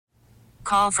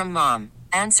call from mom.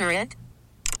 Answer it.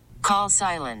 Call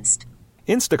silenced.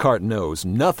 Instacart knows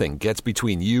nothing gets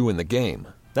between you and the game.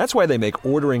 That's why they make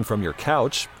ordering from your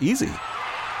couch easy.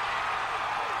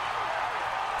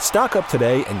 Stock up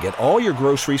today and get all your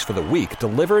groceries for the week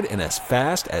delivered in as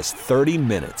fast as 30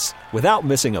 minutes without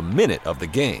missing a minute of the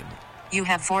game. You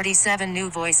have 47 new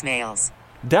voicemails.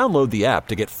 Download the app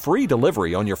to get free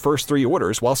delivery on your first 3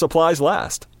 orders while supplies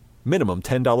last. Minimum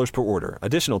 $10 per order.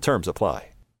 Additional terms apply.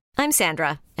 I'm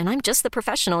Sandra, and I'm just the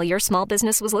professional your small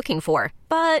business was looking for.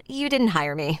 But you didn't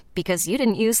hire me because you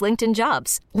didn't use LinkedIn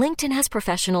Jobs. LinkedIn has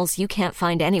professionals you can't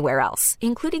find anywhere else,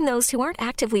 including those who aren't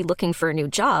actively looking for a new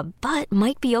job, but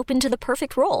might be open to the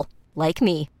perfect role, like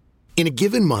me. In a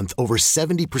given month, over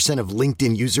 70% of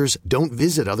LinkedIn users don't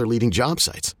visit other leading job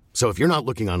sites. So if you're not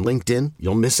looking on LinkedIn,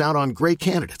 you'll miss out on great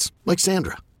candidates like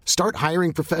Sandra. Start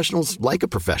hiring professionals like a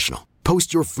professional.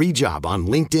 Post your free job on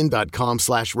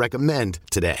linkedin.com/recommend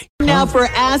today. Now for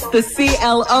Ask the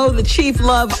CLO, the Chief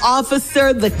Love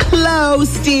Officer, the CLO,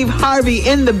 Steve Harvey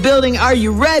in the building. Are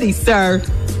you ready, sir?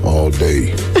 All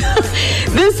day.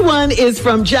 This one is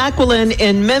from Jacqueline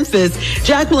in Memphis.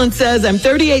 Jacqueline says, I'm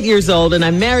 38 years old and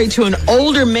I'm married to an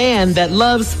older man that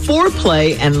loves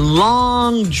foreplay and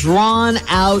long,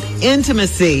 drawn-out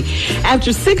intimacy.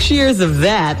 After 6 years of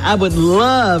that, I would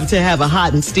love to have a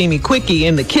hot and steamy quickie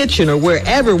in the kitchen or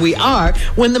wherever we are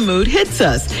when the mood hits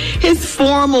us. His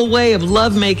formal way of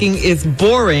lovemaking is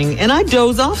boring, and I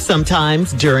doze off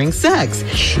sometimes during sex.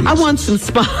 Jeez. I want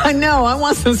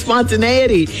some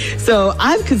spontaneity. So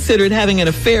I've considered having an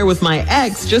affair with my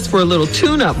ex just for a little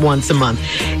tune-up once a month.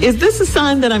 Is this a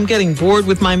sign that I'm getting bored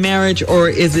with my marriage, or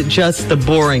is it just the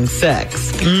boring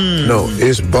sex? No,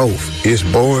 it's both. It's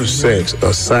boring sex,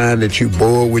 a sign that you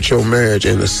bored with your marriage,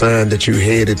 and a sign that you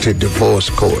headed to divorce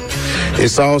court.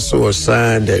 It's also a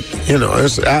sign that,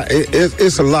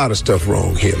 it's a lot of stuff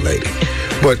wrong here, lady.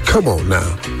 But come on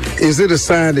now. Is it a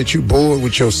sign that you bored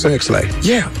with your sex life?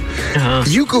 Yeah. Uh-huh.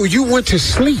 You went to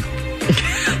sleep.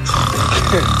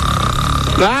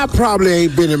 Now, I probably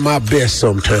ain't been in my best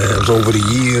sometimes over the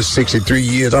years, 63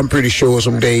 years. I'm pretty sure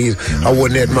some days I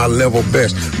wasn't at my level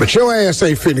best. But your ass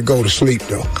ain't finna go to sleep,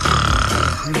 though.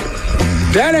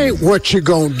 That ain't what you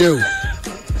gonna do.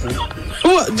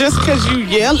 What, just because you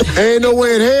yelling? Ain't no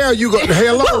way in hell you go,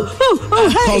 hello?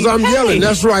 Because I'm yelling.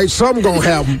 That's right, something gonna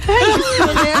happen.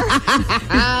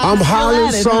 I'm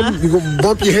hollering something. You gonna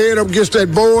bump your head up against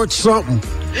that board, something.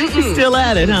 You're still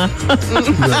at it, huh?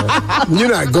 No, you're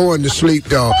not going to sleep,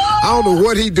 dog. I don't know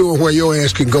what he doing where your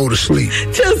ass can go to sleep.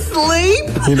 To sleep?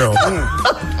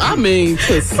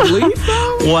 To sleep?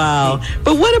 Wow.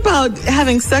 But what about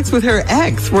having sex with her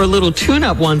ex for a little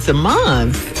tune-up once a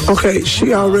month? Okay,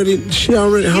 she already,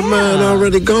 her mind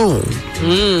already gone.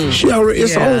 It's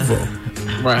over.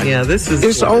 Right. Yeah,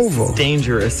 it's over.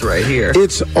 Dangerous right here.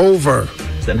 It's over.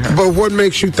 But what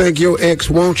makes you think your ex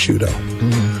wants you, though?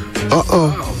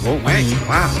 Oh,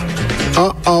 wow.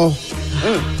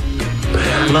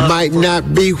 Might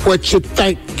not be what you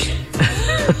think.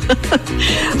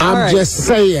 I'm just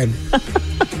saying.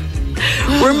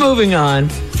 We're moving on.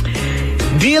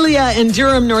 Delia in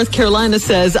Durham, North Carolina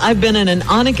says, I've been in an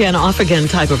on-again, off-again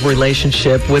type of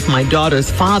relationship with my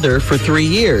daughter's father for 3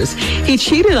 years. He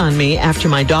cheated on me after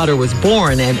my daughter was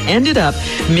born and ended up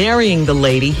marrying the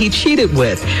lady he cheated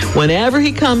with. Whenever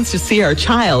he comes to see our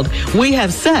child, we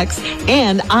have sex,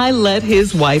 and I let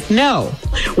his wife know.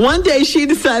 One day she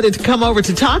decided to come over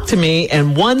to talk to me,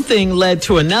 and one thing led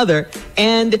to another,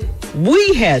 and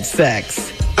we had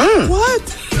sex.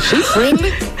 What? She's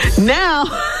friendly? Now,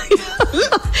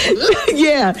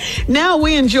 now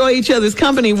we enjoy each other's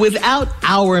company without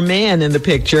our man in the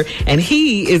picture, and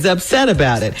he is upset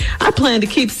about it. I plan to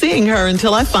keep seeing her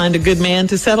until I find a good man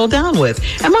to settle down with.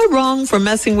 Am I wrong for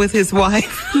messing with his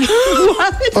wife?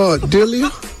 What?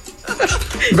 Delia?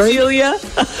 Delia?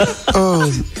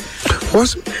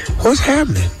 What's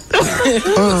happening?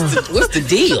 What's the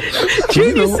deal?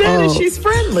 Junior said that she's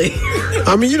friendly.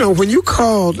 I mean, when you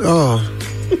called,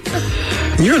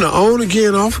 you're in an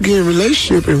on-again, off-again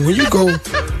relationship, and when you go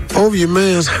over your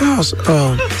man's house,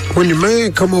 when your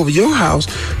man come over your house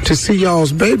to see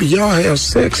y'all's baby, y'all have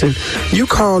sex, and you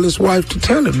call his wife to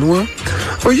tell him, well,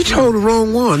 you told the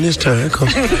wrong one this time,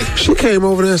 because she came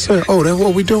over there and said, oh, that's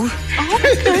what we doing?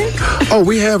 Okay. Oh,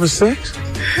 we having sex?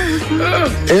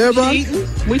 Everybody?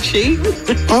 We cheating.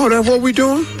 Oh, that's what we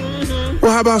doing? Mm-hmm.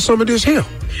 Well, how about some of this here?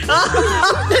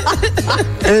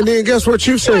 And then guess what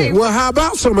you said? Well, how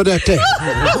about some of that thing?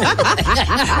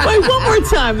 Wait, one more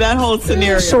time, that whole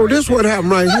scenario. So this what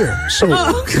happened right here. So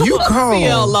you call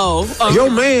CLO. your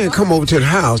man come over to the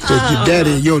house, your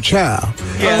daddy and your child,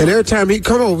 And every time he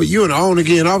come over, you and on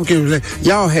again, off again,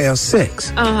 y'all have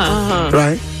sex.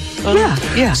 Right?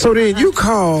 Yeah. So then you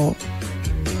call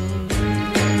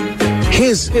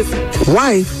his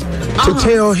wife to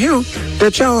tell him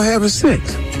that y'all having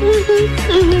sex.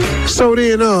 So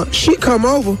then she come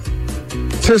over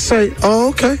to say, oh,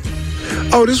 okay.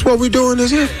 Oh, this is what we doing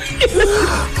this here?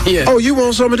 Yeah. Oh, you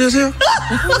want some of this here?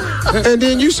 And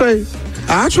then you say,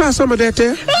 I'll try some of that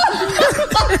there.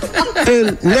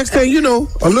 And next thing you know,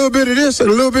 a little bit of this and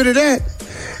a little bit of that.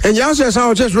 And y'all just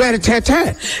all just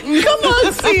rat-a-tat-tat. Come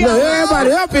on, CLO. Now,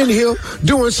 everybody up in here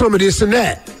doing some of this and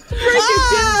that.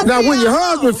 Now, when your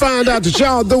husband find out that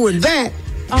y'all doing that,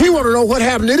 he want to know what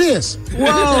happened to this.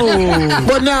 Whoa.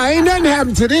 But now, ain't nothing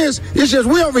happened to this. It's just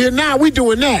we over here now, we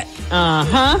doing that.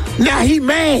 Now, he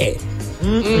mad.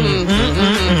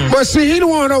 But see, he the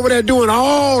one over there doing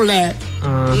all that.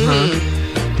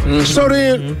 So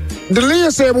then,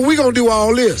 Delia said, well, we going to do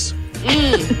all this.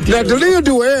 Now, Delia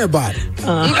do everybody.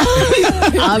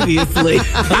 Obviously.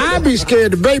 I'd be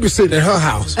scared to babysit at her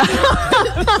house.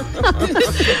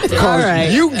 All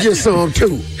right. You get some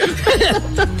too.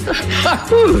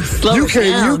 Slow You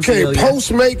can't Delia.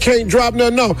 Postmate, can't drop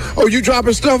nothing off. Oh, you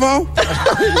dropping stuff off?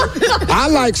 I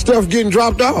like stuff getting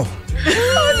dropped off.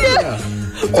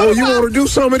 Oh, you want to do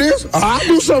some of this? I'll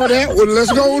do some of that. Well,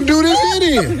 let's go and do this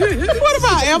here then. What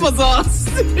about Amazon?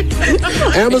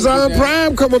 Amazon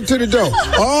Prime come up to the door.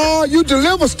 Oh, you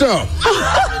deliver stuff.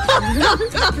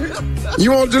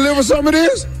 You want to deliver some of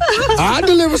this? I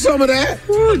deliver some of that.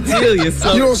 Delia,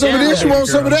 slow You want some of this? You want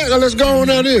some of that? Now let's go on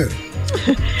down here.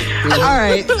 All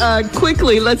right,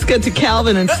 quickly, let's get to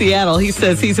Calvin in Seattle. He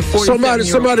says he's a 47-year-old.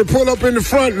 Somebody pull up in the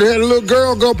front and had a little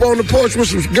girl go up on the porch with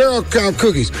some Girl Scout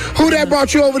cookies. Who that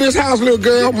brought you over this house, little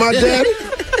girl? My daddy?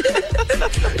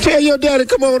 Tell your daddy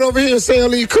come on over here and sell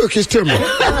these cookies to me.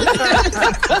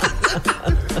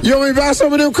 You want me to buy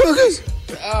some of them cookies?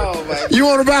 Oh, my God. You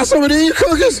want to buy some of these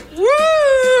cookies?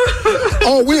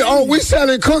 we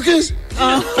selling cookies?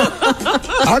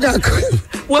 I got cookies.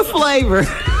 What flavor?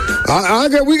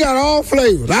 We got all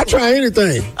flavors. I try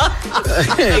anything.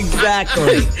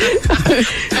 Exactly.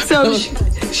 So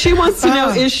she wants to know,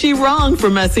 is she wrong for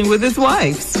messing with his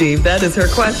wife, Steve? That is her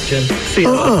question.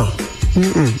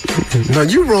 Now,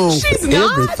 you wrong She's for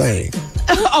not. everything.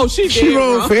 Oh, She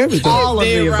wrong for everything. All of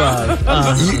the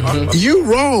above. You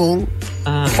wrong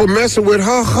for messing with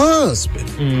her husband,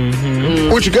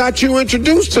 which got you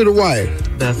introduced to the wife.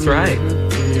 That's right.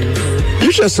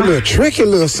 You just a little tricky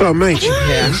little something, ain't you?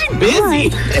 Yeah. She's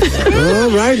busy. All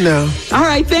right now. All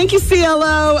right, thank you,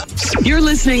 CLO. You're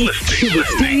listening to the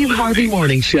Steve Harvey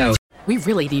Morning Show. We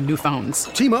really need new phones.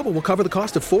 T-Mobile will cover the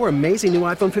cost of 4 amazing new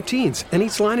iPhone 15s, and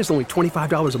each line is only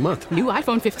 $25 a month. New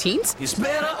iPhone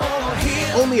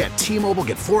 15s? Only at T-Mobile,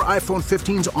 get 4 iPhone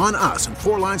 15s on us and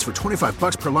 4 lines for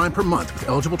 $25 per line per month with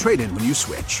eligible trade-in when you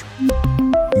switch.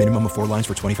 Minimum of 4 lines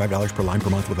for $25 per line per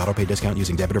month with autopay discount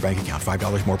using debit or bank account.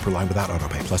 $5 more per line without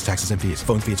autopay, plus taxes and fees.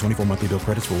 Phone fee at 24 monthly bill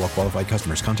credits for well-qualified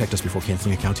customers. Contact us before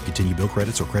canceling account to continue bill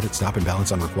credits or credit stop and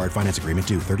balance on required finance agreement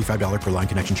due. $35 per line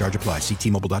connection charge applies. See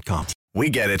T-Mobile.com.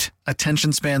 We get it.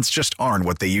 Attention spans just aren't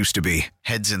what they used to be.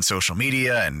 Heads in social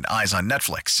media and eyes on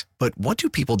Netflix. But what do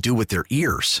people do with their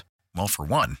ears? Well, for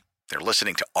one, they're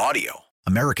listening to audio.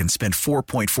 Americans spend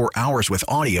 4.4 hours with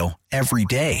audio every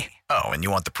day. Oh, and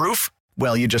you want the proof?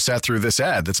 Well, you just sat through this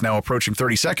ad that's now approaching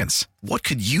 30 seconds. What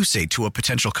could you say to a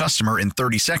potential customer in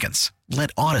 30 seconds?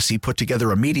 Let Odyssey put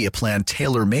together a media plan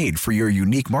tailor-made for your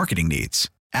unique marketing needs.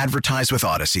 Advertise with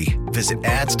Odyssey. Visit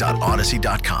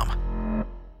ads.odyssey.com.